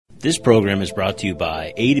This program is brought to you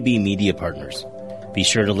by A to B Media Partners. Be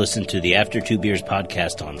sure to listen to the After Two Beers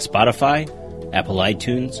podcast on Spotify, Apple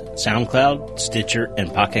iTunes, SoundCloud, Stitcher,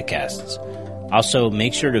 and Pocket Casts. Also,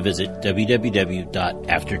 make sure to visit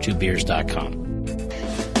www.aftertwobeers.com.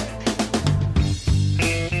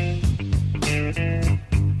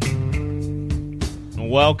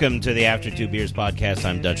 Welcome to the After Two Beers podcast.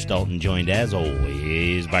 I'm Dutch Dalton, joined as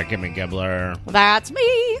always by Kimmy Gibbler. That's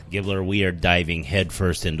me. Gibbler, we are diving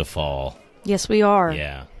headfirst into fall. Yes, we are.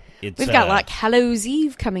 Yeah. We've got like Hallows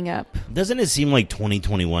Eve coming up. Doesn't it seem like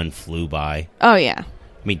 2021 flew by? Oh, yeah. I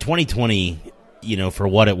mean, 2020, for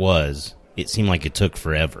what it was, it seemed like it took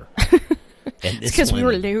forever. It's because we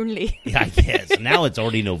were lonely. Yeah, I guess. Now it's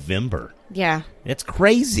already November. Yeah. It's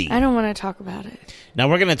crazy. I don't want to talk about it. Now,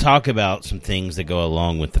 we're going to talk about some things that go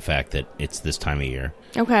along with the fact that it's this time of year.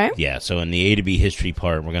 Okay. Yeah, so in the A to B history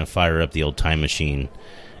part, we're going to fire up the old time machine,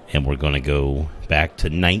 and we're going to go back to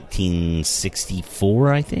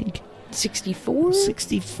 1964, I think. 64?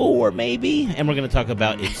 64, maybe. And we're going to talk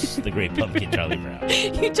about It's the Great Pumpkin, Charlie Brown.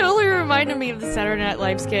 You totally reminded me of the Saturday Night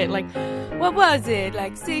Live skit. Like, what was it?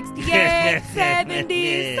 Like 68,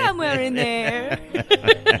 70, somewhere in there.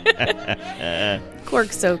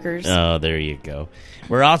 Cork soakers. Oh, there you go.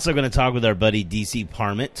 We're also going to talk with our buddy DC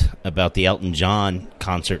Parmit about the Elton John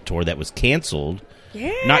concert tour that was canceled.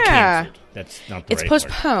 Yeah. Not canceled. That's not the It's right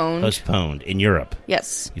postponed. word. Postponed in Europe.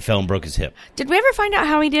 Yes. He fell and broke his hip. Did we ever find out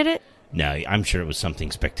how he did it? No, I'm sure it was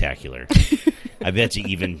something spectacular. I bet you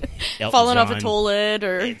even Elton Falling John, off a toilet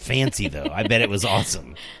or... Fancy, though. I bet it was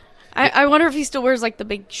awesome. I wonder if he still wears, like, the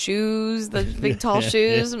big shoes, the big tall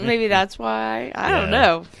shoes. Maybe that's why. I don't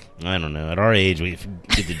know. I don't know. At our age, we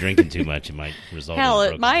get to drinking too much. It might result in a Hell, at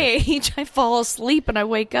broken my hip. age, I fall asleep and I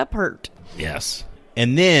wake up hurt. Yes.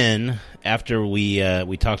 And then, after we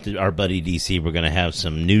talked to our buddy DC, we're going to have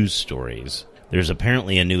some news stories. There's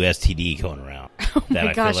apparently a new STD going around. Oh,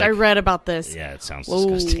 my gosh, I read about this. Yeah, it sounds Whoa.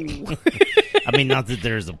 disgusting. I mean, not that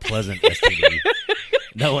there's a pleasant STD.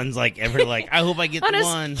 No one's ever I hope I get the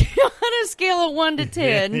one. On a scale of 1 to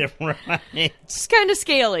 10, Right. it's kind of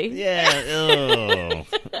scaly. Yeah.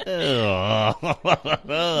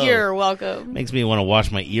 Oh. You're welcome. Makes me want to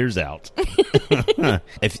wash my ears out.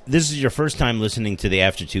 If this is your first time listening to the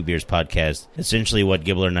After Two Beers podcast, essentially what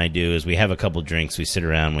Gibbler and I do is we have a couple drinks, we sit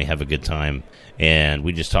around, we have a good time, and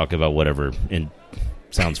we just talk about whatever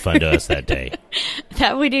sounds fun to us that day.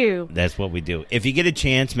 That we do. That's what we do. If you get a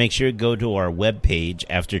chance, make sure to go to our webpage,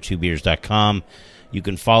 aftertwobeers.com. You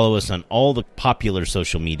can follow us on all the popular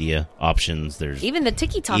social media options. There's Even the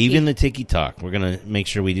Tiki-Talkie. Even the Tiki-Talk. We're going to make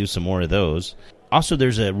sure we do some more of those. Also,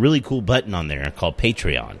 there's a really cool button on there called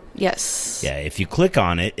Patreon. Yes. Yeah, if you click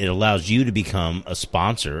on it, it allows you to become a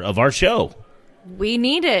sponsor of our show. We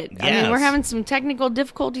need it. I Yes. mean, we're having some technical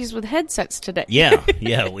difficulties with headsets today. Yeah.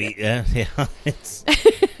 It's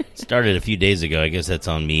started a few days ago. I guess that's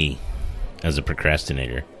on me as a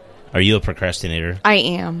procrastinator. Are you a procrastinator? I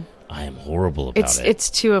am. I am horrible about it. It's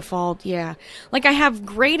to a fault, yeah. Like, I have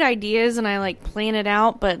great ideas and I, plan it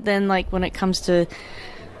out, but then, when it comes to,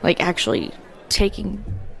 actually taking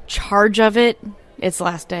charge of it, it's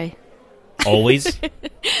last day. Always?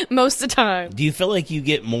 Most of the time. Do you feel like you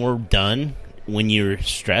get more done when you're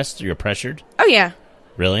stressed or you're pressured? Oh, yeah.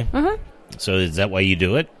 Really? Uh-huh. So is that why you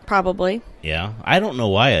do it? Probably. Yeah. I don't know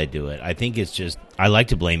why I do it. I think it's just, I like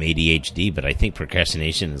to blame ADHD, but I think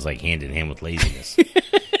procrastination is hand in hand with laziness.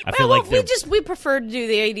 I feel like we prefer to do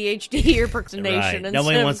the ADHD or procrastination. Right.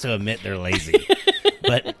 Nobody wants to admit they're lazy.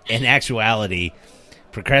 But in actuality,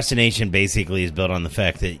 procrastination basically is built on the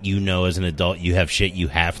fact that as an adult you have shit you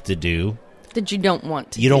have to do. That you don't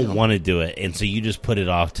want to You don't want to do it, and so you just put it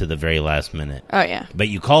off to the very last minute. Oh, yeah. But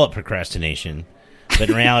you call it procrastination, but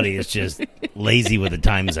in reality it's just lazy with a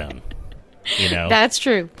time zone. That's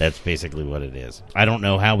true. That's basically what it is. I don't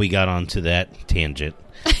know how we got onto that tangent,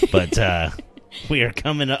 but we are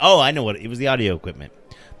coming to... Oh, I know what... It was the audio equipment.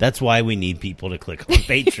 That's why we need people to click on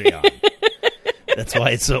Patreon. That's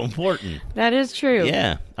why it's so important. That is true.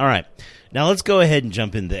 Yeah. All right. Now let's go ahead and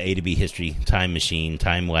jump into A to B history, time machine,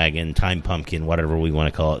 time wagon, time pumpkin, whatever we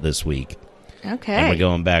want to call it this week. Okay. And we're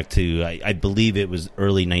going back to, I believe it was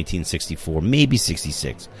early 1964, maybe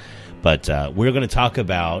 66. But we're going to talk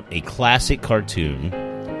about a classic cartoon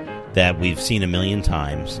that we've seen a million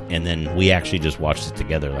times, and then we actually just watched it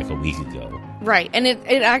together a week ago. Right, and it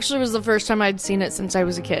actually was the first time I'd seen it since I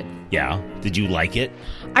was a kid. Yeah? Did you like it?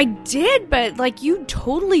 I did, but, you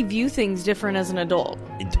totally view things different as an adult.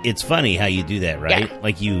 It's funny how you do that, right?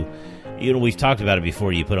 Yeah. We've talked about it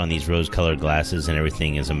before. You put on these rose-colored glasses, and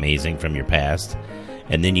everything is amazing from your past.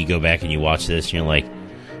 And then you go back and you watch this, and you're like,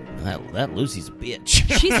 that Lucy's a bitch.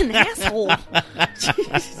 She's an asshole.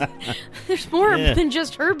 There's more than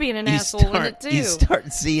just her being an asshole in it, too. You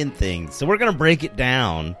start seeing things. So we're going to break it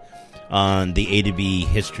down on the A to B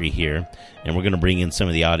history here, and we're going to bring in some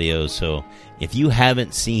of the audio. So if you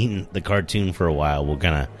haven't seen the cartoon for a while, we're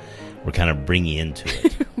kind of bring you into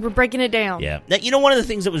it. We're breaking it down. Yeah. Now, you know, one of the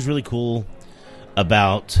things that was really cool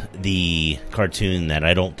about the cartoon that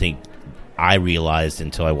I don't think I realized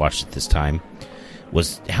until I watched it this time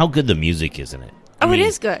was how good the music is in it. I mean, it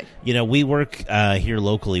is good. You know, we work here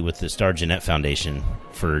locally with the Star Jeanette Foundation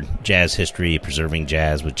for jazz history, preserving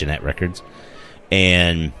jazz with Jeanette Records.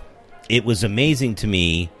 And it was amazing to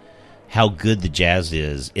me how good the jazz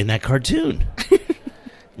is in that cartoon.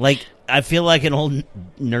 Like, I feel like an old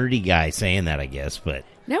nerdy guy saying that, I guess, but...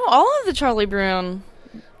 No, all of the Charlie Brown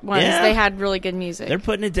ones, they had really good music. They're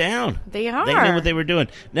putting it down. They are. They knew what they were doing.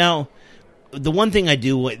 Now, the one thing I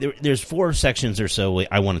do... There's 4 sections or so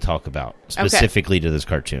I want to talk about, specifically to this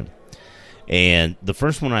cartoon. And the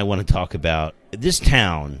first one I want to talk about, this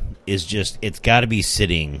town is just... It's got to be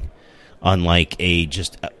sitting on like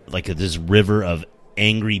this river of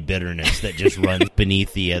angry bitterness that just runs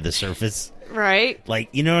beneath the surface. Right. Like,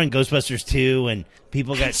 you know, in Ghostbusters 2, when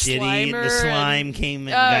people got shitty, the slime came and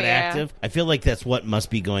got active. I feel like that's what must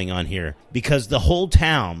be going on here. Because the whole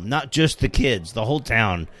town, not just the kids, the whole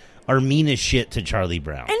town are mean as shit to Charlie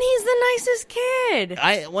Brown. And he's the nicest kid.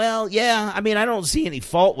 I mean, I don't see any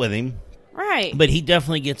fault with him. Right. But he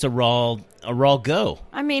definitely gets a raw go.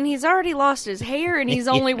 I mean, he's already lost his hair, and he's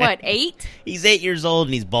only, 8? He's 8 years old,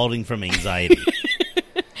 and he's balding from anxiety.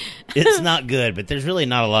 It's not good, but there's really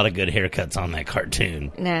not a lot of good haircuts on that cartoon.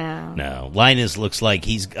 No. Linus looks like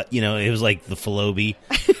he's, it was like the Fallobie,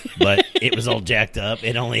 but it was all jacked up.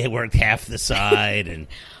 It only worked half the side. And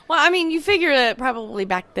well, I mean, you figure that probably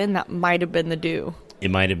back then that might have been the do. It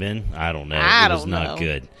might have been. I don't know. It was not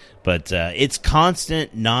good. But it's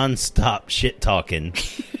constant, nonstop shit-talking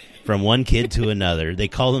from one kid to another. They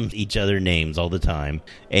call them each other names all the time.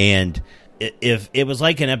 And if it was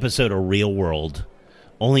like an episode of Real World...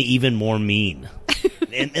 Only even more mean.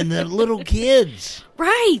 and the little kids.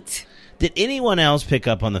 Right. Did anyone else pick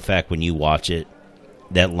up on the fact when you watch it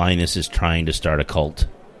that Linus is trying to start a cult?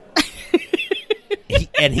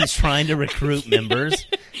 And he's trying to recruit members.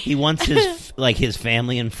 He wants his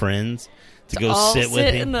family and friends to go sit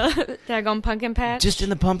with him. In the daggone pumpkin patch? Just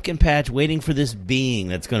in the pumpkin patch, waiting for this being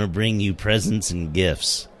that's going to bring you presents and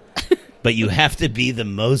gifts. But you have to be the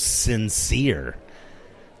most sincere.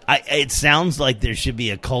 It sounds like there should be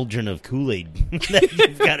a cauldron of Kool-Aid that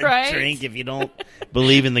you've got to drink if you don't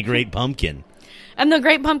believe in the Great Pumpkin. And the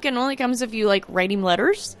Great Pumpkin only comes if you, write him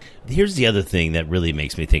letters? Here's the other thing that really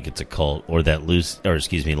makes me think it's a cult, or that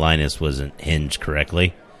Linus wasn't hinged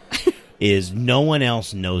correctly, is no one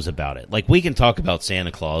else knows about it. Like, we can talk about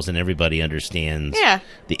Santa Claus, and everybody understands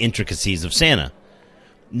the intricacies of Santa.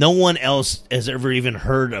 No one else has ever even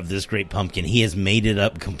heard of this Great Pumpkin. He has made it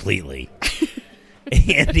up completely.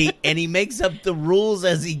 And he makes up the rules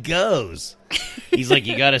as he goes. He's like,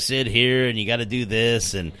 you got to sit here and you got to do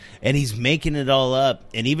this, and he's making it all up.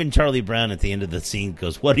 And even Charlie Brown at the end of the scene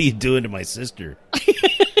goes, "What are you doing to my sister?"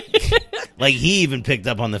 Like, he even picked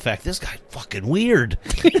up on the fact, this guy's fucking weird.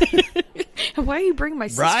 Why are you bringing my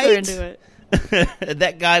sister into it?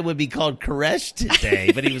 That guy would be called Koresh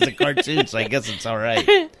today, but he was a cartoon, so I guess it's all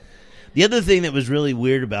right. The other thing that was really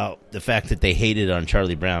weird about the fact that they hated on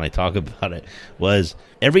Charlie Brown, I talk about it, was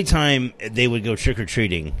every time they would go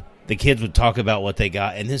trick-or-treating, the kids would talk about what they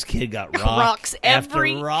got, and this kid got rocks after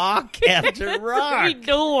rock after rock. Every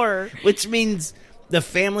door. Which means the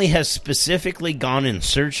family has specifically gone and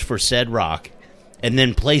searched for said rock and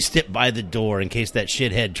then placed it by the door in case that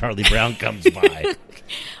shithead Charlie Brown comes by.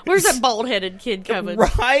 Where's that bald-headed kid coming?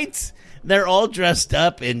 Right? They're all dressed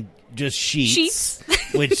up in just sheets.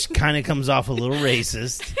 Which kind of comes off a little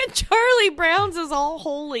racist. And Charlie Brown's is all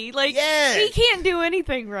holy. He can't do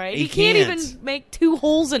anything right. He can't even make 2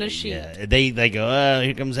 holes in a sheet. Yeah, they go,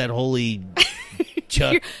 here comes that holy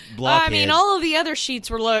Chuck blockhead. I mean, all of the other sheets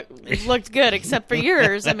looked good except for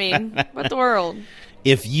yours. I mean, what the world?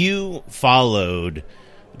 If you followed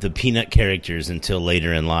the Peanut characters until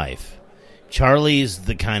later in life, Charlie's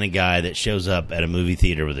the kind of guy that shows up at a movie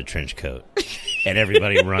theater with a trench coat. And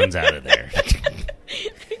everybody runs out of there.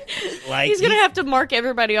 He's going to have to mark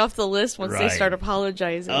everybody off the list once they start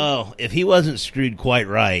apologizing. Oh, if he wasn't screwed quite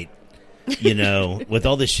right, with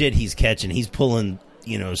all the shit he's catching, he's pulling,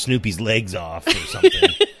 Snoopy's legs off or something.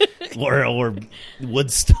 or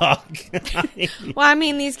Woodstock. Well, I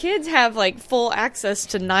mean, these kids have, full access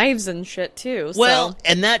to knives and shit, too. Well,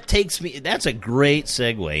 and that's a great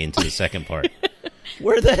segue into the second part.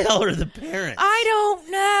 Where the hell are the parents? I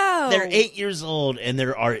don't know. They're 8 years old, and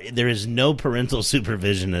there is no parental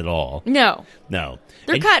supervision at all. No.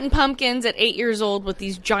 They're And cutting pumpkins at 8 years old with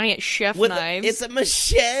these giant chef knives. it's a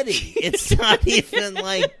machete. It's not even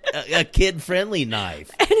like a kid-friendly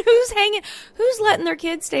knife. And who's letting their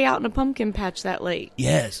kids stay out in a pumpkin patch that late?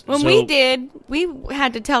 Yes. When we did, we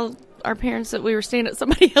had to tell our parents that we were staying at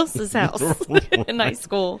somebody else's house in high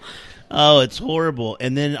school. Oh, it's horrible.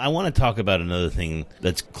 And then I want to talk about another thing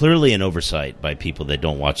that's clearly an oversight by people that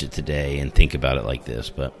don't watch it today and think about it like this.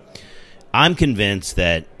 But I'm convinced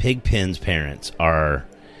that Pigpen's parents are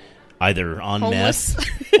either on Homeless.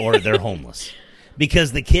 meth or they're homeless.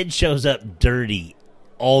 Because the kid shows up dirty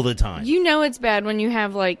all the time. You know it's bad when you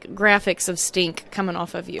have like graphics of stink coming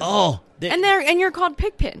off of you. Oh. And you're called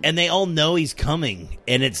Pigpen. And they all know he's coming,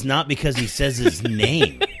 and it's not because he says his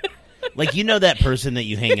name. Like, you know that person that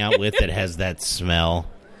you hang out with that has that smell,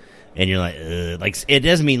 and you're like, ugh. Like, it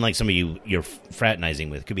doesn't mean like somebody you're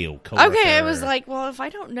fraternizing with. It could be a coworker. Okay, I was like, well, if I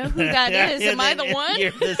don't know who that is, am I the one?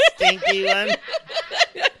 You're the stinky one.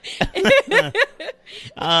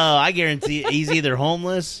 Oh, I guarantee he's either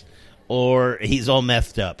homeless or he's all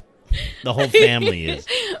messed up. The whole family is.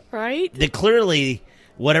 Right? Clearly,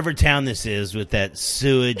 whatever town this is with that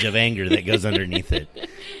sewage of anger that goes underneath it,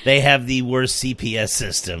 they have the worst CPS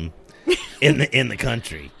system in the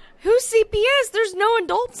country. Who's CPS? There's no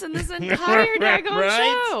adults in this entire daggone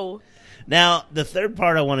Right? show. Now, the third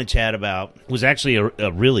part I want to chat about was actually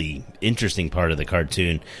a really interesting part of the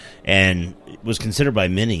cartoon, and was considered by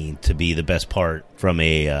many to be the best part from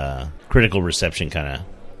a critical reception kind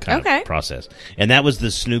of process. And that was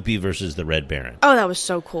the Snoopy versus the Red Baron. Oh, that was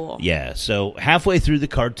so cool. Yeah, so halfway through the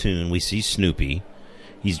cartoon, we see Snoopy.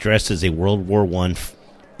 He's dressed as a World War I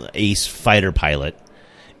ace fighter pilot,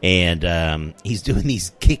 and he's doing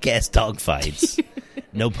these kick-ass dogfights,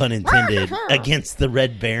 no pun intended, against the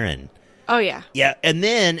Red Baron. Oh, yeah. Yeah, and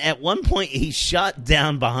then at one point, he's shot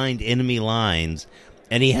down behind enemy lines,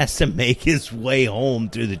 and he has to make his way home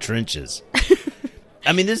through the trenches.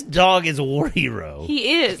 I mean, this dog is a war hero.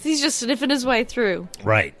 He is. He's just sniffing his way through.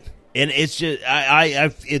 Right. And it's just,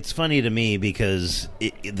 it's funny to me because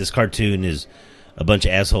this cartoon is a bunch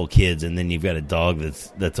of asshole kids, and then you've got a dog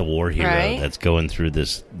that's a war hero that's going through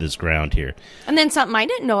this ground here. And then something I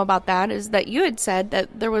didn't know about that is that you had said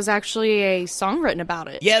that there was actually a song written about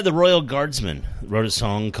it. Yeah, the Royal Guardsmen wrote a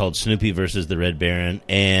song called Snoopy versus the Red Baron,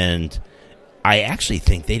 and I actually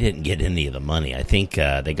think they didn't get any of the money. I think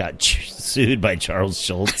they got sued by Charles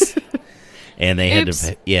Schultz, and they had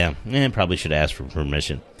to pay, probably should ask for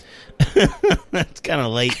permission. That's kind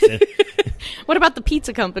of late. What about the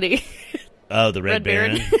pizza company? Oh, the Red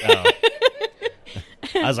Baron? Oh.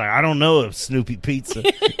 I was like, I don't know if Snoopy Pizza.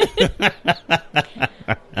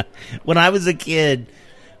 When I was a kid,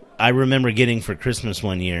 I remember getting for Christmas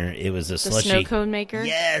one year, it was a slushy. Snow cone maker?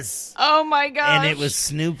 Yes. Oh, my gosh. And it was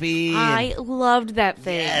Snoopy. I loved that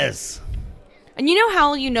thing. Yes. And you know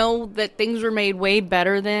how you know that things were made way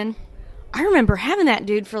better then? I remember having that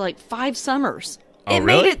dude for like 5 summers. Oh, it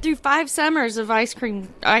really? made it through 5 summers of ice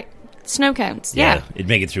cream, snow cones. Yeah. It'd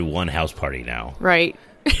make it through one house party now. Right.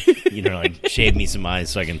 You know, like shave me some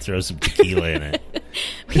ice so I can throw some tequila in it.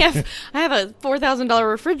 I have a $4,000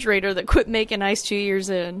 refrigerator that quit making ice 2 years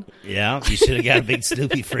in. Yeah, you should have got a big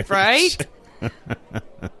Snoopy fridge. Right?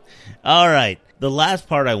 All right. The last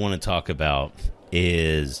part I want to talk about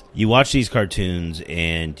is you watch these cartoons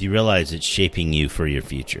and you realize it's shaping you for your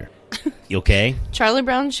future. You okay? Charlie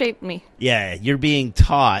Brown shaped me. Yeah, you're being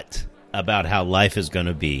taught about how life is going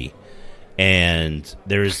to be. And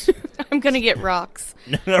there's... I'm going to get rocks.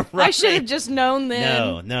 Right. I should have just known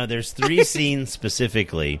then. No, there's 3 scenes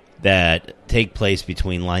specifically that take place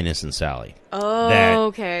between Linus and Sally. Oh, that,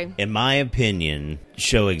 okay. in my opinion,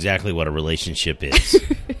 show exactly what a relationship is.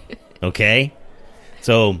 Okay?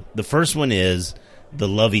 So, the first one is the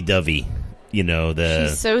lovey-dovey. You know,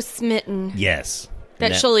 She's so smitten. Yes.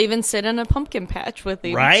 That she'll even sit in a pumpkin patch with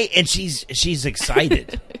him. Right? And she's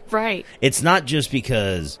excited. Right. It's not just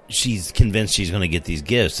because she's convinced she's going to get these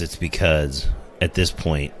gifts. It's because, at this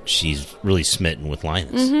point, she's really smitten with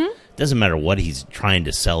Linus. Mm-hmm. Doesn't matter what he's trying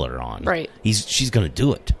to sell her on. Right. She's going to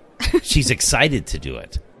do it. She's excited to do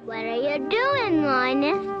it. What are you doing,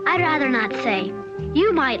 Linus? I'd rather not say.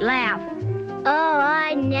 You might laugh. Oh,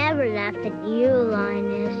 I never laugh at you,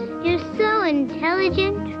 Linus. You're so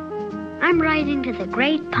intelligent. I'm rising to the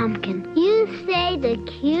great pumpkin. You say the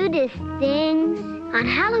cutest things. On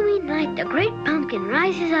Halloween night, the great pumpkin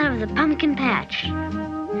rises out of the pumpkin patch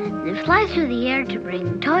and flies through the air to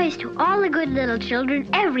bring toys to all the good little children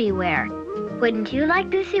everywhere. Wouldn't you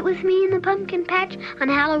like to sit with me in the pumpkin patch on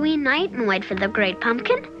Halloween night and wait for the great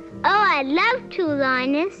pumpkin? Oh, I'd love to,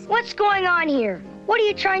 Linus. What's going on here? What are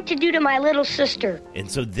you trying to do to my little sister? And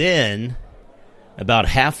so then, about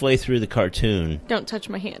halfway through the cartoon, Don't touch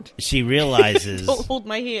my hand. she realizes... Don't hold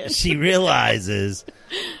my hand. She realizes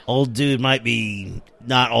old dude might be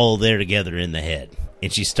not all there together in the head.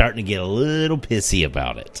 And she's starting to get a little pissy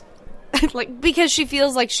about it. Like, because she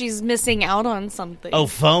feels like she's missing out on something. Oh,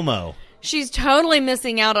 FOMO. She's totally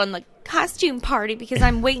missing out on the costume party because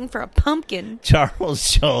I'm waiting for a pumpkin.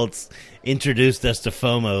 Charles Schultz introduced us to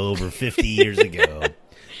FOMO over 50 years ago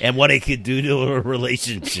and what it could do to a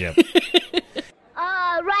relationship.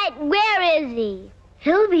 Right, where is he?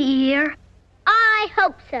 He'll be here. I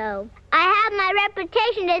hope so. I have my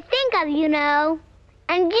reputation to think of, you know.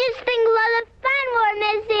 And just think of all the fun we're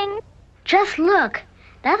missing. Just look.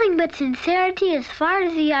 Nothing but sincerity as far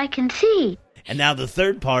as the eye can see. And now the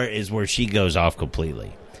third part is where she goes off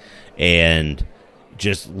completely and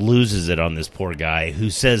just loses it on this poor guy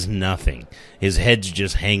who says nothing. His head's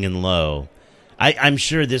just hanging low. I'm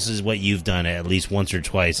sure this is what you've done at least once or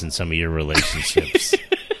twice in some of your relationships.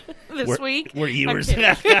 This week? Where you I'm were... kidding.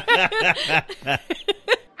 I was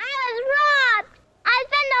robbed. I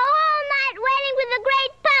spent the whole night waiting for the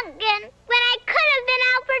great pumpkin when I could have been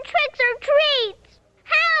out for tricks or treats.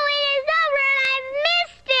 Halloween is over and I've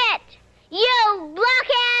missed it. You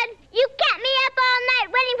blockhead! You kept me up all night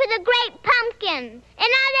waiting for the great pumpkin. And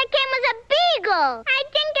all that came was a beagle. I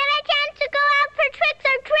didn't get a chance to go out for tricks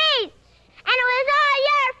or treats. And it was all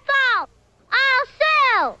your fault.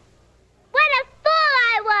 Also, what a fool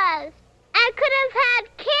I was. I could have had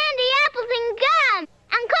candy, apples, and gum,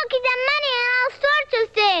 and cookies and money and all sorts of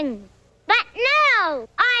things. But no,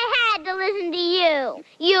 I had to listen to you,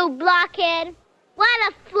 you blockhead. What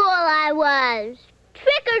a fool I was.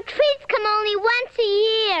 Trick or treats come only once a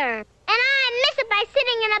year, and I miss it by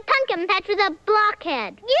sitting in a pumpkin patch with a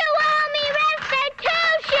blockhead. You owe me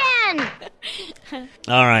restitution!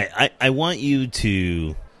 All right, I want you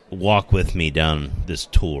to walk with me down this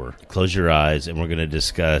tour. Close your eyes, and we're going to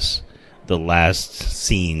discuss the last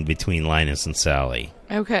scene between Linus and Sally.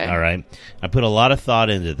 Okay. All right? I put a lot of thought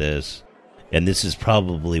into this, and this is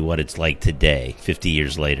probably what it's like today, 50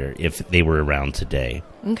 years later, if they were around today.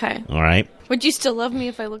 Okay. All right? Would you still love me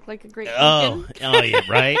if I looked like a great Oh, pumpkin? oh yeah,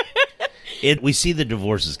 right? We see the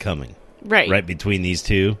divorce is coming. Right. Between these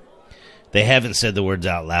two. They haven't said the words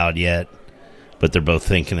out loud yet, but they're both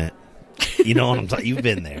thinking it. You know what I'm talking? You've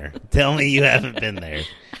been there. Tell me you haven't been there.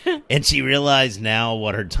 And she realized now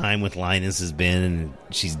what her time with Linus has been, and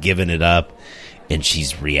she's given it up, and she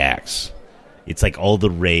reacts. It's like all the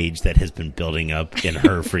rage that has been building up in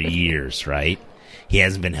her for years, right? He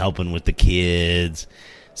hasn't been helping with the kids,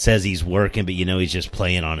 says he's working, but he's just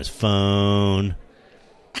playing on his phone.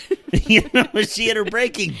 She had her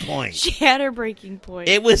breaking point. She had her breaking point.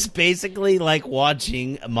 It was basically like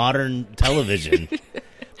watching modern television,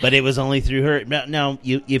 but it was only through her. Now,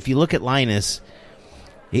 if you look at Linus,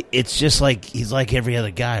 it's just like he's like every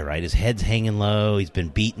other guy, right? His head's hanging low. He's been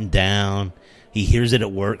beaten down. He hears it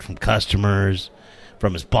at work from customers,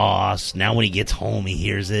 from his boss. Now when he gets home, he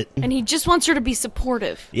hears it. And he just wants her to be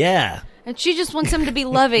supportive. Yeah. And she just wants him to be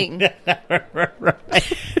loving.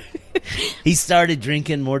 Right. He started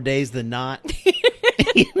drinking more days than not.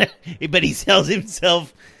 But he tells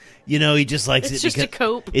himself, he just likes It's it. just a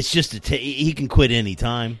cope. It's just he can quit any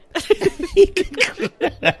time.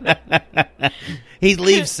 He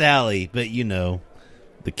leaves Sally, but the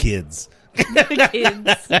kids. The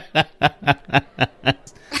kids.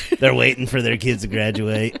 They're waiting for their kids to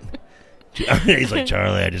graduate. He's like,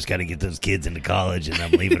 Charlie, I just got to get those kids into college, and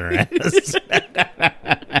I'm leaving her ass.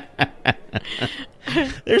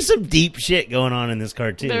 There's some deep shit going on in this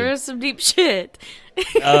cartoon. There is some deep shit.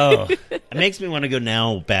 Oh, it makes me want to go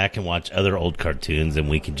now back and watch other old cartoons, and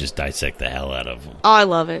we can just dissect the hell out of them. Oh, I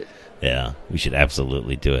love it. Yeah, we should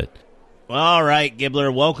absolutely do it. All right,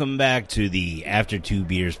 Gibbler, welcome back to the After Two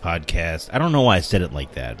Beers podcast. I don't know why I said it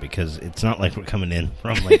like that, because it's not like we're coming in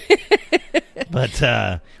from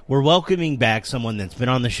but we're welcoming back someone that's been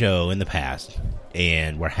on the show in the past,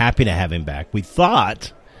 and we're happy to have him back. We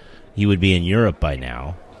thought he would be in Europe by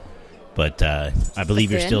now, but I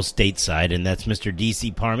believe you're still stateside, and that's Mr.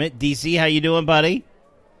 DC Parmit. DC, how you doing, buddy?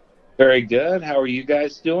 Very good. How are you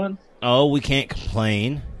guys doing? Oh, we can't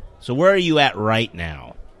complain. So where are you at right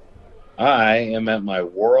now? I am at my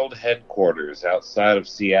world headquarters outside of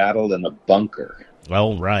Seattle in a bunker.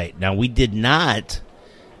 Well, right. Now, we did not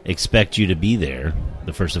expect you to be there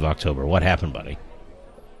the 1st of October. What happened, buddy?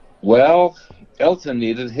 Well, Elton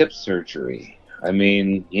needed hip surgery. I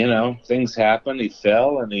mean, things happen. He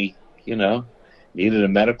fell and he, needed a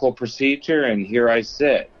medical procedure, and here I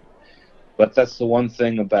sit. But that's the one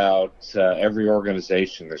thing about every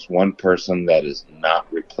organization. There's one person that is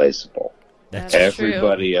not replaceable. That's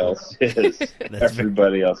Everybody else is.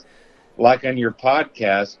 Everybody else. Like on your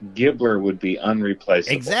podcast, Gibbler would be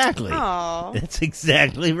unreplaceable. Exactly. Aw. That's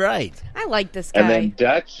exactly right. I like this guy. And then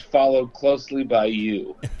Dutch followed closely by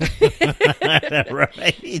you. Right.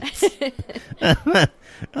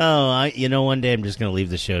 One day I'm just going to leave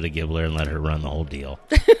the show to Gibbler and let her run the whole deal.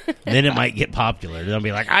 Then it might get popular. They'll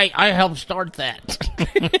be like, I helped start that.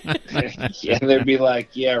 And they'd be like,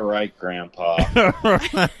 yeah, right, Grandpa.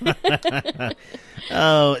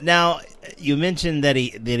 Oh, now you mentioned that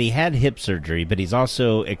he had hip surgery, but he's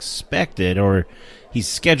also expected, or he's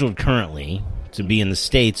scheduled currently to be in the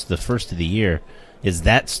States the first of the year. Is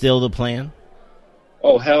that still the plan?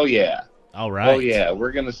 Oh, hell yeah. All right. Oh, yeah.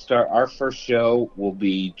 We're going to start. Our first show will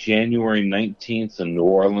be January 19th in New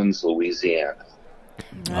Orleans, Louisiana.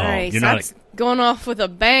 Nice. you're not That's going off with a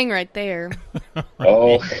bang right there.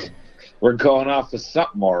 Oh, we're going off with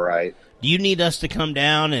something, all right. Do you need us to come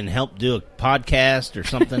down and help do a podcast or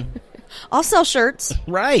something? I'll sell shirts.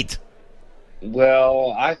 Right.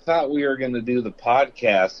 Well, I thought we were going to do the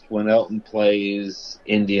podcast when Elton plays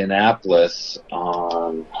Indianapolis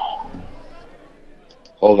on...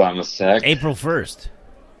 Hold on a sec. April 1st.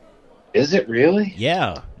 Is it really?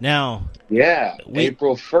 Yeah. Now, Yeah,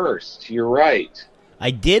 April 1st. You're right.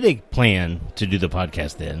 I did plan to do the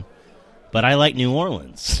podcast then, but I like New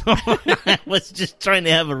Orleans. So I was just trying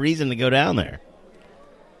to have a reason to go down there.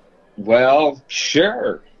 Well,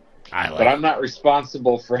 sure. I But I'm not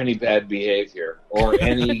responsible for any bad behavior or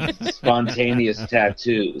any spontaneous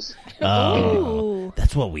tattoos. Ooh.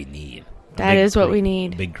 That's what we need. That is what we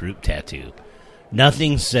need. A big group tattoo.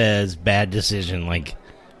 Nothing says bad decision like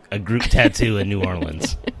a group tattoo in New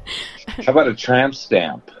Orleans. How about a tramp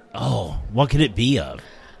stamp? Oh, what could it be of?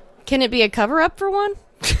 Can it be a cover-up for one?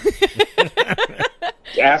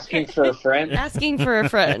 Asking for a friend? Asking for a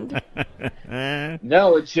friend.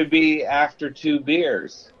 No, it should be after 2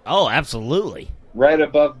 beers. Oh, absolutely. Right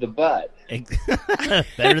above the butt.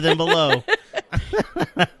 Better than below.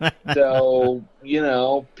 So,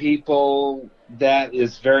 people, that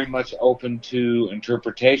is very much open to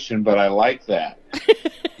interpretation, but I like that.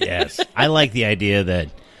 Yes. I like the idea that,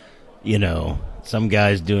 some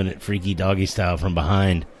guy's doing it freaky doggy style from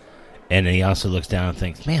behind, and then he also looks down and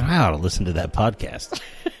thinks, man, I ought to listen to that podcast.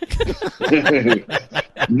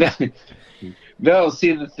 No,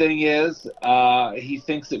 see, the thing is, he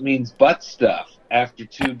thinks it means butt stuff after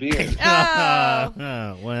 2 beers.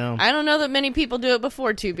 Oh. Well, I don't know that many people do it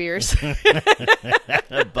before 2 beers.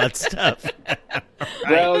 butt stuff.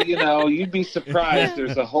 Well, you'd be surprised.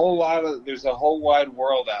 There's a whole wide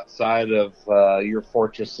world outside of your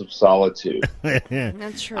fortress of solitude.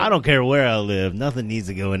 That's true. I don't care where I live. Nothing needs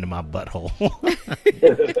to go into my butthole.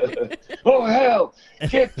 Oh, hell!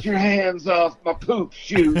 Get your hands off my poop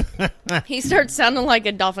chute. He starts sounding like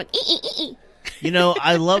a dolphin.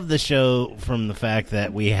 I love the show from the fact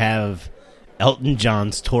that we have Elton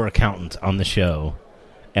John's tour accountant on the show,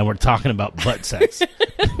 and we're talking about butt sex.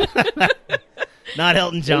 Not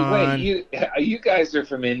Elton John. Wait, you guys are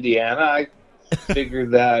from Indiana. I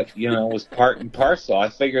figured that, was part and parcel. I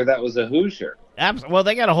figured that was a Hoosier. Well,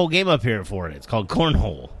 they got a whole game up here for it. It's called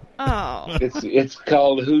Cornhole. Oh. It's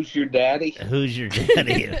called Who's Your Daddy? Who's Your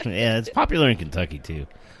Daddy? Yeah, it's popular in Kentucky, too.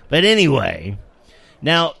 But anyway,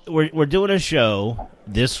 now we're doing a show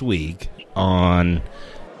this week on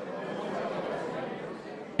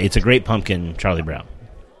It's a Great Pumpkin, Charlie Brown.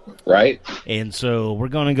 Right. And so we're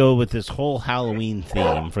going to go with this whole Halloween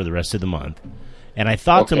theme for the rest of the month. And I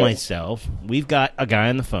thought to myself, we've got a guy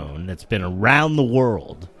on the phone that's been around the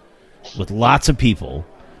world with lots of people.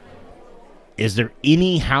 Is there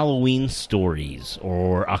any Halloween stories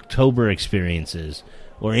or October experiences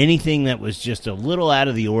or anything that was just a little out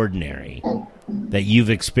of the ordinary that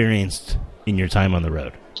you've experienced in your time on the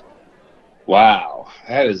road? Wow,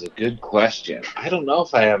 that is a good question. I don't know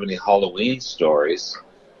if I have any Halloween stories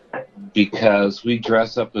because we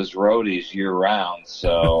dress up as roadies year-round,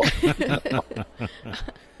 so...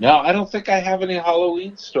 No, I don't think I have any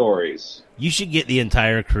Halloween stories. You should get the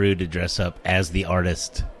entire crew to dress up as the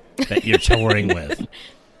artist that you're touring with.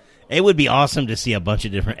 It would be awesome to see a bunch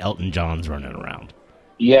of different Elton Johns running around.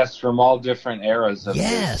 Yes, from all different eras of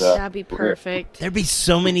Yes. this. That'd be perfect. There'd be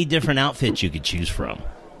so many different outfits you could choose from.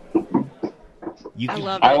 I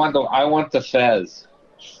love it. I want the fez.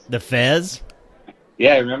 The Fez?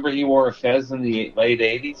 Yeah, remember he wore a fez in the late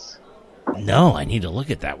 80s? No, I need to look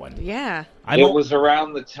at that one. Yeah. It was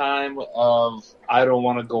around the time of I Don't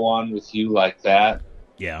Want to Go On With You Like That.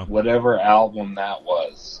 Yeah. Whatever album that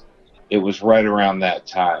was. It was right around that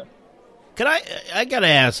time. Could I got to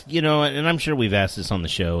ask, and I'm sure we've asked this on the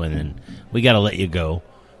show, and then we got to let you go,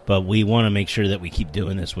 but we want to make sure that we keep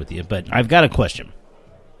doing this with you. But I've got a question,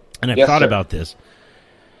 and I've thought about this.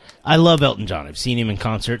 I love Elton John. I've seen him in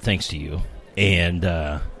concert, thanks to you, and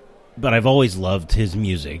but I've always loved his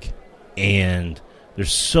music, and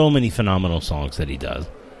there's so many phenomenal songs that he does.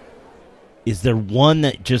 Is there one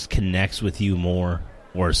that just connects with you more,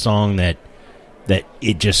 or a song that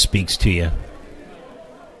it just speaks to you?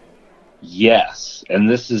 Yes, and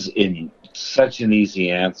this is in such an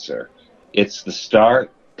easy answer. It's The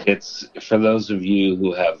Start. It's, for those of you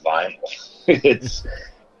who have vinyl,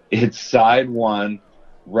 it's side 1,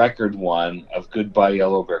 record 1 of Goodbye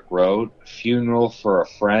Yellow Brick Road, Funeral for a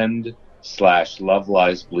Friend / Love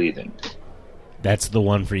Lies Bleeding. That's the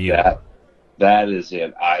one for you. That is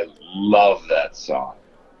it. I love that song.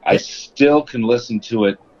 I still can listen to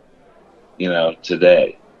it,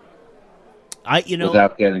 today.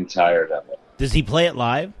 Without getting tired of it. Does he play it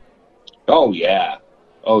live? Oh yeah.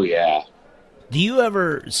 Do you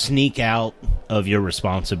ever sneak out of your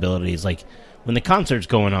responsibilities? Like, when the concert's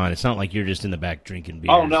going on, it's not like you're just in the back drinking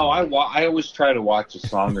beer. Oh no, I always try to watch a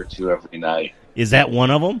song or two every night. Is that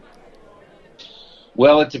one of them?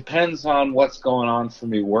 Well, it depends on what's going on for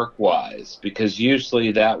me work-wise, because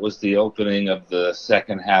usually that was the opening of the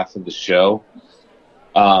second half of the show.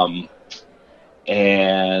 And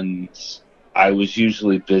I was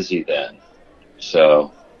usually busy then.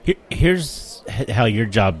 So here's how your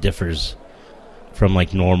job differs from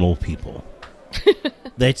like normal people.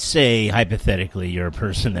 Let's say hypothetically you're a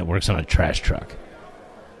person that works on a trash truck,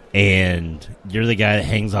 and you're the guy that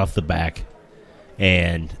hangs off the back,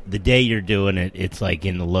 and the day you're doing it, it's like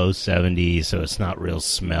in the low 70s, so it's not real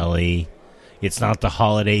smelly. It's not the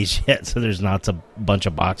holidays yet, so there's not a bunch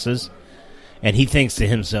of boxes. And he thinks to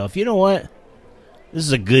himself, you know what? This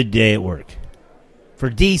is a good day at work. For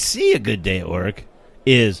DC, a good day at work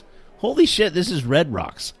is, holy shit, this is Red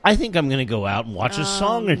Rocks. I think I'm going to go out and watch a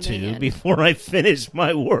song or two before I finish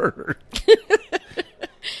my work.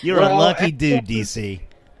 You're a lucky dude, DC.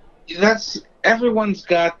 Everyone's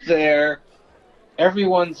got their,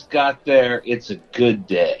 it's a good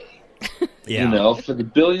day. Yeah. For the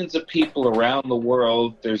billions of people around the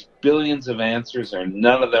world, there's billions of answers, and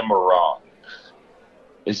none of them are wrong.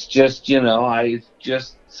 It's just, I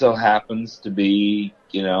just so happens to be,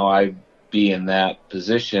 I be in that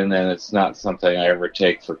position, and it's not something I ever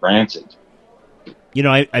take for granted.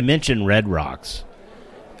 I mentioned Red Rocks.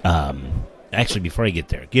 Actually, before I get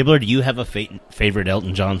there, Gibbler, do you have a favorite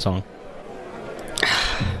Elton John song?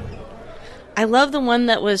 I love the one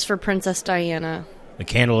that was for Princess Diana. The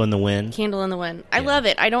Candle in the Wind? Candle in the Wind. I love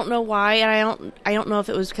it. I don't know why, and I don't know if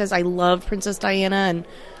it was because I loved Princess Diana, and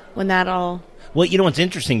when that all... Well, what's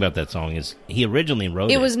interesting about that song is he originally wrote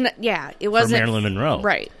it. It wasn't for Marilyn Monroe,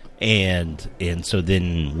 right? And so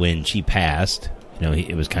then when she passed,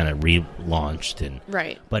 it was kind of relaunched, and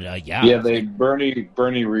right. But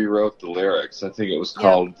Bernie rewrote the lyrics. I think it was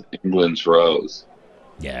called England's Rose.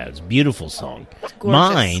 Yeah, it's a beautiful song. Gorgeous.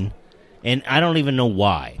 Mine, and I don't even know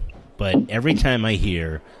why, but every time I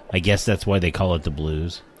hear, I guess that's why they call it the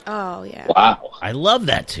blues. Oh yeah! Wow, I love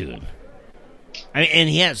that tune. And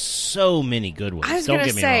he has so many good ones. I was going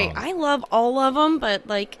to say, I love all of them, but,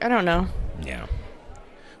 I don't know. Yeah.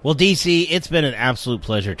 Well, DC, it's been an absolute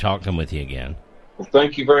pleasure talking with you again. Well,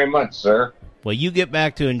 thank you very much, sir. Well, you get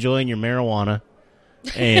back to enjoying your marijuana,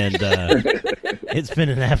 and it's been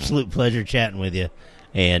an absolute pleasure chatting with you,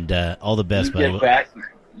 and all the best, buddy.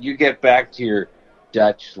 You get back to your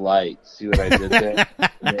Dutch Light. See what I did there?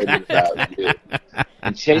 Made it about you.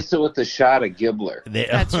 And chase it with a shot of Gibbler.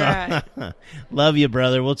 That's right. Love you,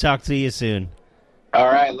 brother. We'll talk to you soon. All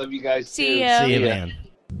right. Love you guys, See too. ya. See you, man.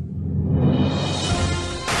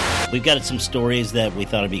 We've got some stories that we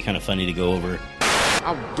thought it'd be kind of funny to go over.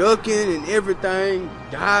 I'm ducking and everything.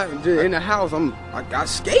 Died in the house. I got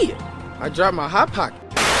scared. I dropped my hot pocket.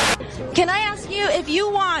 Can I ask you, if you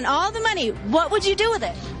won all the money, what would you do with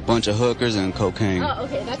it? Bunch of hookers and cocaine. Oh,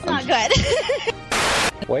 okay, that's not good.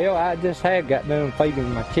 Well, I just had got done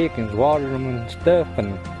feeding my chickens, watering them and stuff,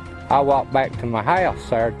 and I walked back to my house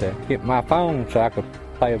there to get my phone so I could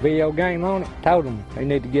play a video game on it. Told them they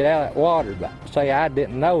need to get out of that water, but say I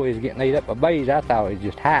didn't know he was getting eat up by bees. I thought he was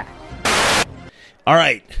just high. All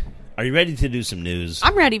right. Are you ready to do some news?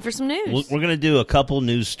 I'm ready for some news. We're going to do a couple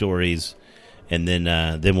news stories, and then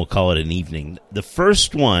we'll call it an evening. The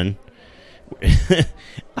first one,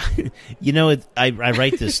 I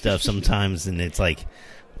write this stuff sometimes, and it's like,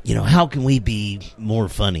 how can we be more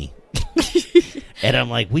funny? And I'm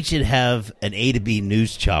like, we should have an A to B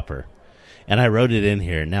news chopper. And I wrote it in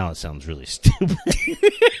here, and now it sounds really stupid.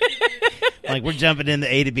 Like, we're jumping in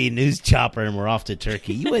the A to B news chopper and we're off to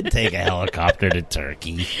Turkey. You wouldn't take a helicopter to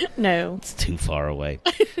Turkey. No. It's too far away.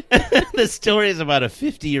 The story is about a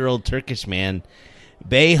 50-year-old Turkish man,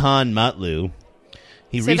 Beyhan Mutlu.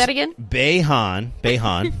 Say that again? Beyhan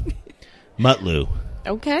Mutlu.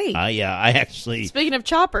 Okay. Yeah, I actually... Speaking of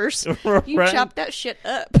choppers, you Right. chopped that shit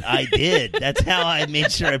up. I did. That's how I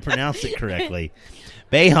made sure I pronounced it correctly.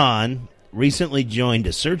 Beyhan recently joined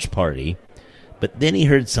a search party, but then he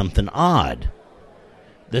heard something odd.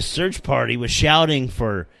 The search party was shouting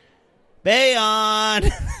for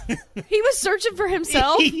Beyhan. He was searching for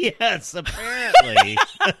himself? Yes, apparently.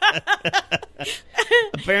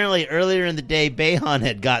 Apparently, earlier in the day, Beyhan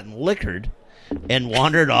had gotten liquored and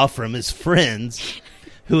wandered off from his friends,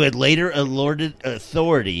 who had later alerted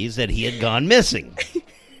authorities that he had gone missing.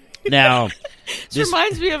 Now, this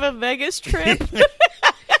reminds me of a Vegas trip.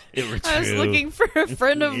 I was looking for a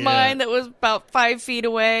friend of mine that was about 5 feet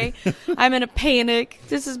away. I'm in a panic.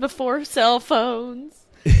 This is before cell phones.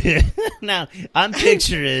 Now, I'm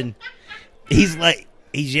picturing,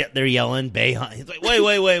 they're yelling, Beyhan. He's like, wait. Who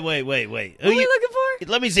What are we looking for?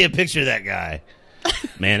 Let me see a picture of that guy.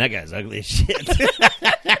 Man, that guy's ugly as shit.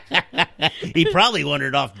 He probably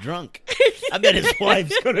wandered off drunk. I bet his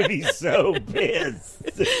wife's going to be so pissed.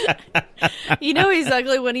 You know he's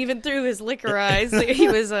ugly when even through his liquor eyes, he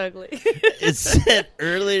was ugly. It said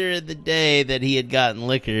earlier in the day that he had gotten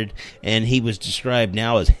liquored, and he was described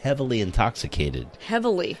now as heavily intoxicated.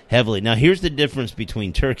 Heavily. Now, here's the difference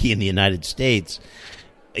between Turkey and the United States.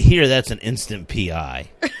 Here, that's an instant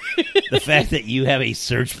PI. The fact that you have a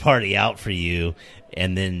search party out for you,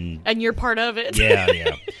 and then... And you're part of it.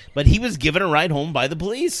 Yeah. But he was given a ride home by the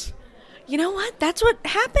police. You know what? That's what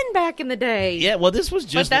happened back in the day. Yeah, well, this was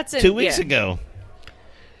just 2 weeks ago.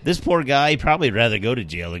 This poor guy, he'd probably rather go to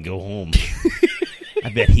jail than go home. I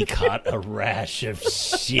bet he caught a rash of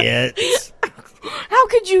shit. How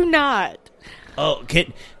could you not? Oh,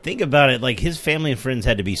 think about it. Like, his family and friends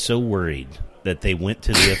had to be so worried that they went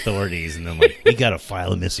to the authorities and they're like, we got to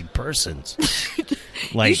file a missing persons.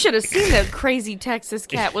 Like, you should have seen that crazy text this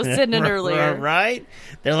cat was sending earlier. Right?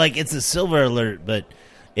 They're like, it's a silver alert, but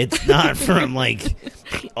it's not from, like,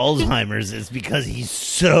 Alzheimer's. It's because he's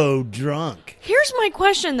so drunk. Here's my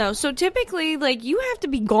question, though. So typically, like, you have to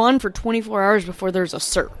be gone for 24 hours before there's a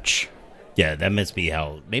search. Yeah, that must be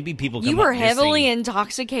how maybe people come You were up heavily missing.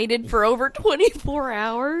 intoxicated for over 24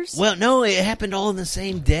 hours? Well, no, it happened all in the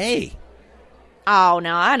same day. Oh,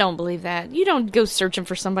 no, I don't believe that. You don't go searching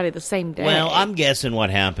for somebody the same day. Well, I'm guessing what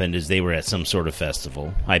happened is they were at some sort of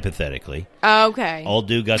festival, hypothetically. Okay. Old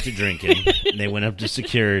dude got to drinking, and they went up to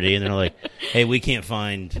security, and they're like, hey, we can't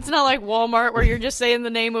find... It's not like Walmart where you're just saying the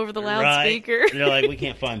name over the loudspeaker. Right. They're like, we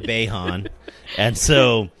can't find Beyhan. And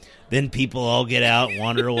so then people all get out,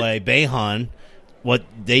 wander away. Beyhan, what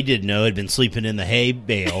they didn't know, had been sleeping in the hay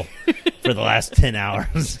bale for the last 10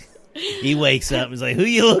 hours. He wakes up and is like, who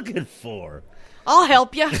you looking for? I'll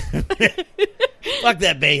help you. Fuck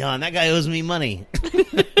that Beyhan. That guy owes me money.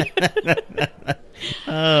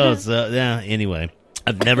 Anyway.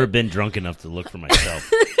 I've never been drunk enough to look for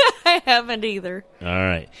myself. I haven't either. All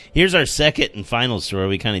right. Here's our second and final story.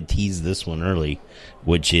 We kind of teased this one early,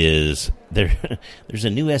 which is there's a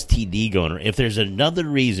new STD going on. If there's another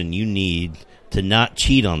reason you need to not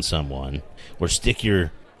cheat on someone or stick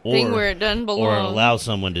your... thing where it doesn't belong. Or allow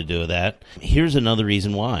someone to do that, here's another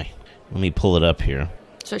reason why. Let me pull it up here.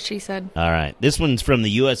 That's what she said. All right. This one's from the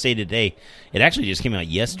USA Today. It actually just came out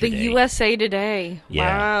yesterday. The USA Today.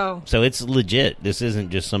 Yeah. Wow. So it's legit. This isn't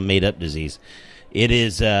just some made-up disease. It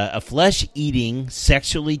is a flesh-eating,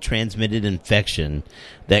 sexually transmitted infection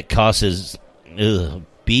that causes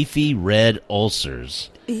beefy red ulcers.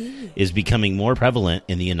 Is becoming more prevalent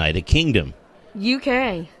in the United Kingdom.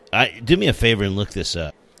 UK. Do me a favor and look this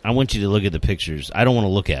up. I want you to look at the pictures. I don't want to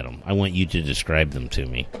look at them. I want you to describe them to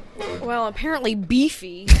me. Well, apparently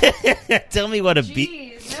beefy. Tell me what a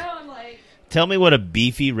now I'm like... Tell me what a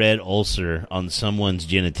beefy red ulcer on someone's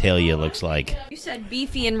genitalia looks like. You said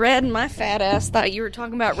beefy and red, and my fat ass thought you were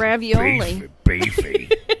talking about ravioli. Beefy.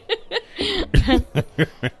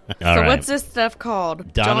 What's this stuff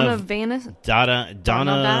called? Donavanos.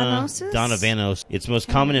 It's most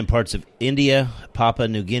common in parts of India, Papua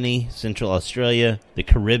New Guinea, Central Australia, the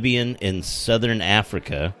Caribbean, and Southern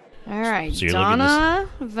Africa. All right. So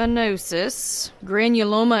Donavanosis,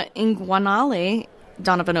 granuloma inguinale.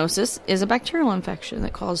 Donavanosis is a bacterial infection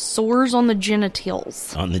that causes sores on the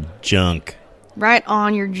genitals. On the junk. Right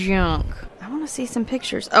on your junk. I want to see some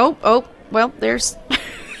pictures. Oh, well, there's...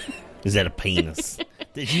 Is that a penis?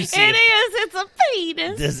 Did you see it? It's a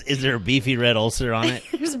penis. Is there a beefy red ulcer on it?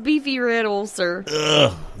 There's a beefy red ulcer.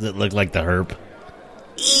 Ugh. Does it look like the herp?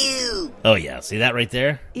 Ew. Oh, yeah. See that right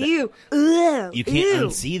there? Ew. Ugh. You can't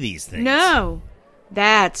unsee these things. No.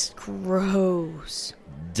 That's gross.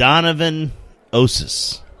 Donovan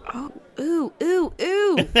Osis. Oh, ooh, ooh,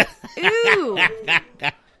 ooh. Ew.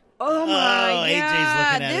 Oh, my AJ's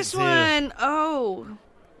God. looking at This it, too. one. Oh.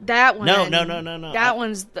 That one. No. That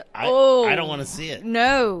one's the. I don't want to see it.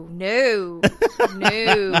 No. No.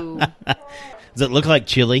 Does it look like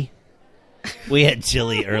chili? We had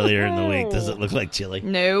chili earlier in the week. Does it look like chili?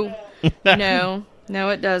 No. No,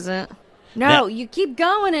 it doesn't. No, Now- you keep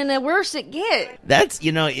going and the worse it gets. That's,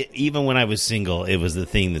 even when I was single, it was the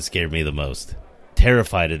thing that scared me the most.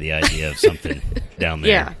 Terrified of the idea of something down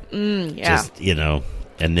there. Yeah. Just,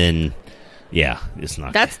 and then, it's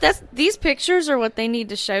not. That's these pictures are what they need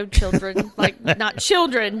to show children. Like, not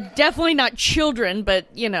children. Definitely not children, but,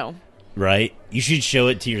 Right? You should show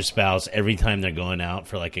it to your spouse every time they're going out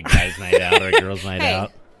for like a guy's night out or a girl's night Hey.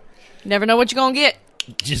 out. Never know what you're going to get.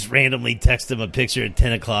 Just randomly text them a picture at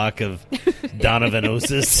 10 o'clock of Donovan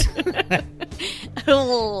Osis.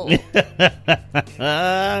 Oh.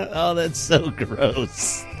 Oh, that's so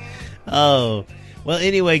gross. Oh. Well,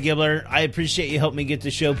 anyway, Gibbler, I appreciate you helping me get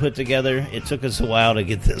the show put together. It took us a while to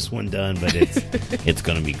get this one done, but it's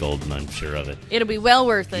going to be golden, I'm sure of it. It'll be well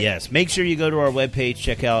worth it. Yes, make sure you go to our webpage,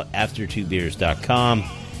 check out after2beers.com.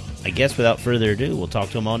 I guess without further ado, we'll talk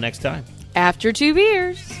to them all next time. After 2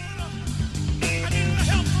 beers.